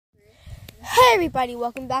Hey everybody,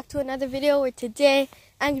 welcome back to another video where today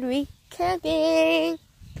I'm going to be camping.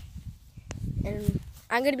 And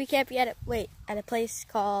I'm going to be camping at a place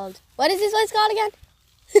called, what is this place called again?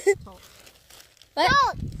 Tolt.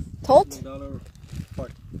 What? Tolt? McDonald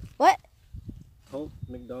Park. What? Tolt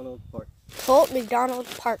McDonald Park. Tolt McDonald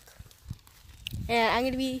Park. And I'm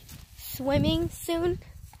going to be swimming soon.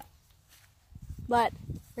 But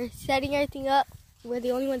we're setting everything up. We're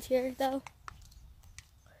the only ones here though,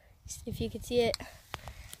 if you can see it.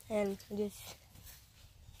 And I'm just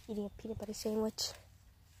eating a peanut butter sandwich.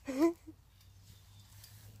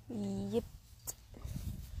 Yep.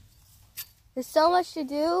 There's so much to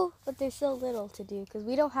do, but there's so little to do because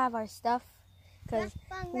we don't have our stuff. Because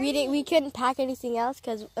we couldn't pack anything else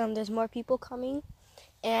because there's more people coming,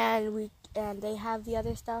 and they have the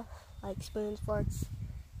other stuff like spoons, forks,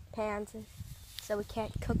 pans, so we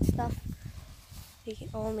can't cook stuff. We can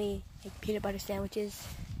only make peanut butter sandwiches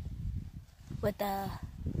with a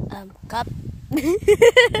cup,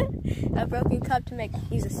 a broken cup to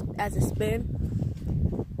use as a spoon.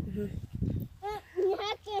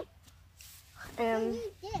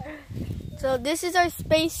 So this is our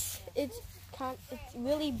space. It's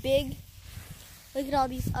really big. Look at all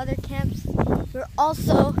these other camps. We're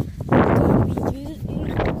also going to be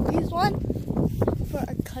using this one for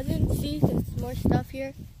our cousin. See, there's more stuff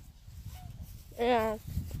here. And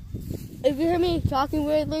if you hear me talking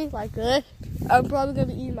weirdly like this, I'm probably going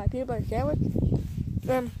to be eating my peanut butter sandwich.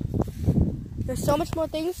 There's so much more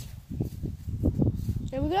things.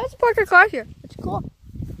 And we can also park our car here. It's cool.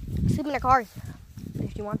 Sleep in our cars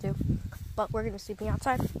if you want to. But we're going to be sleeping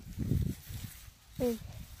outside. And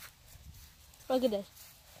look at this.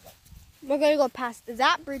 We're going to go past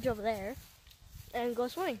that bridge over there and go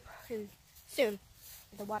swimming soon.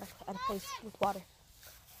 The water, at a place with water.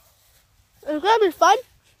 It's going to be fun,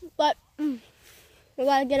 but we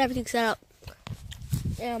got to get everything set up.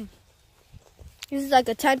 This is like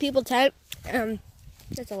a 10 people tent.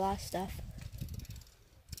 There's a lot of stuff.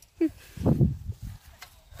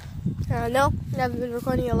 No, I haven't been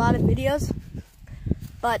recording a lot of videos,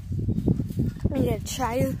 but I'm going to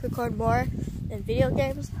try to record more in video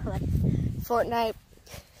games, like Fortnite,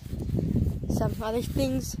 some other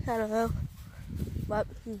things, I don't know. But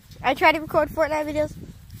I tried to record Fortnite videos,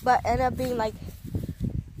 but ended up being like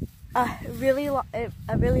a really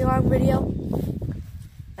long video.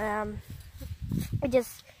 It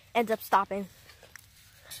just ends up stopping.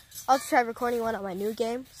 I'll try recording one on my new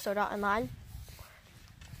game, Sword Art Online,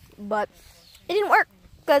 but it didn't work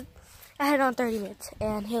because I had it on 30 minutes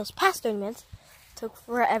and it was past 30 minutes. It took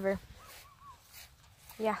forever.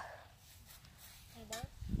 Yeah.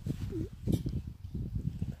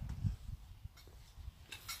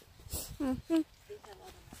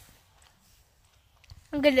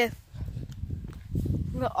 I'm gonna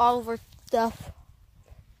put all of our stuff.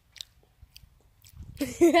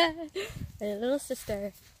 My little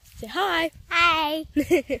sister. Say hi. Hi.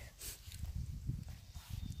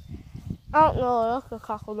 I don't know what else to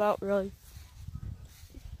talk about, really.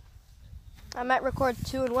 I might record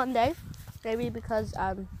 2 in one day. Maybe because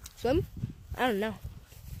swim. I don't know.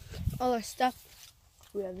 All our stuff.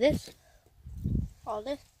 We have this. All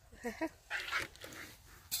this.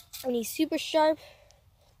 And these super sharp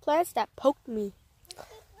plants that poked me.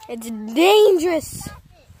 It's dangerous.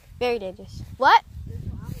 Very dangerous. What?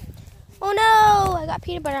 Oh no! I got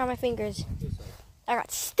peanut butter on my fingers. I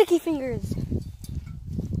got sticky fingers.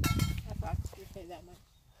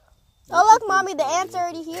 Oh look, Mommy, the ants are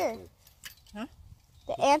already here. Huh?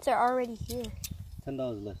 The ants are already here.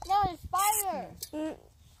 $10 left. No, it's fire.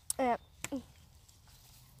 Yeah.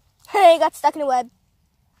 Hey, got stuck in a web.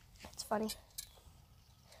 It's funny.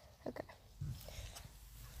 Okay.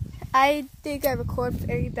 I think I record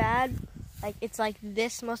very bad. Like, it's like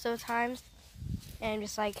this most of the times. And I'm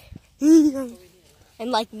just like, and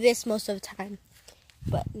like this most of the time.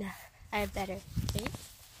 But nah, I have better. See?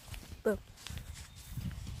 Boom.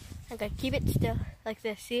 Okay, keep it still like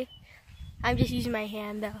this, see? I'm just using my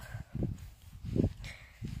hand though.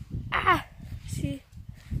 Ah! See?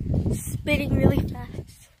 Spitting really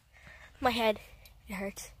fast. My head, it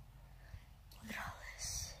hurts. Look at all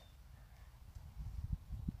this.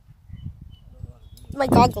 My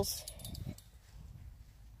goggles.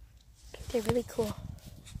 They're really cool.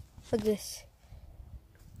 Look at this.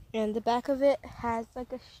 And the back of it has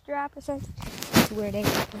like a strap or something. It's weird, ain't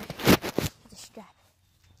it? It's a strap.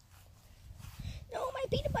 No, my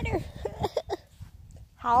peanut butter.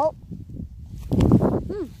 How?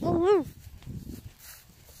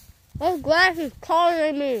 This glass is taller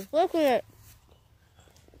than me. Look at it.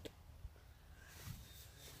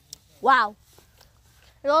 Wow.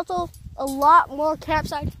 It also a lot more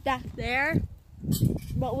campsites back there,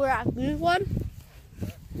 but we're at this one.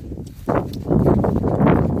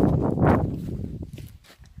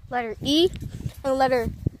 Letter E and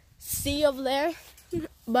letter C over there,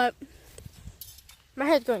 but my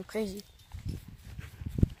head's going crazy.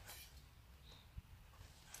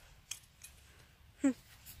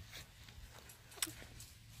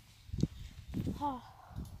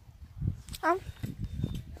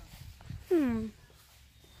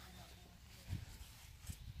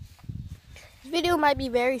 This video might be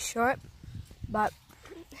very short, but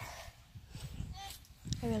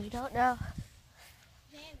I really don't know.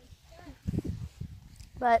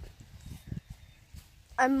 But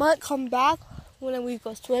I might come back when we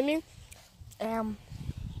go swimming.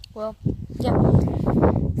 Well, yeah.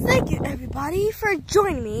 Thank you everybody for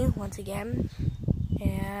joining me once again.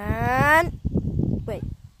 And wait,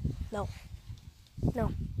 no.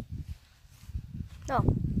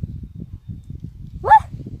 What?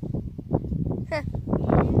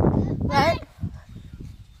 Right?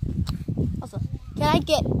 Also, can I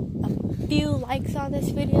get a few likes on this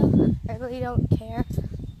video? I really don't care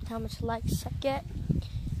how much likes I get.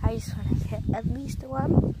 I just want to get at least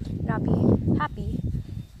one, and I'll be happy.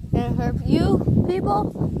 And for you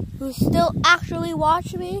people who still actually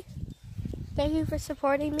watch me, thank you for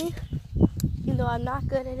supporting me. Even though I'm not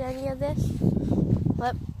good at any of this,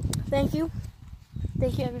 but thank you.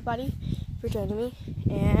 Thank you everybody for joining me,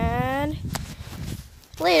 and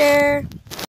later.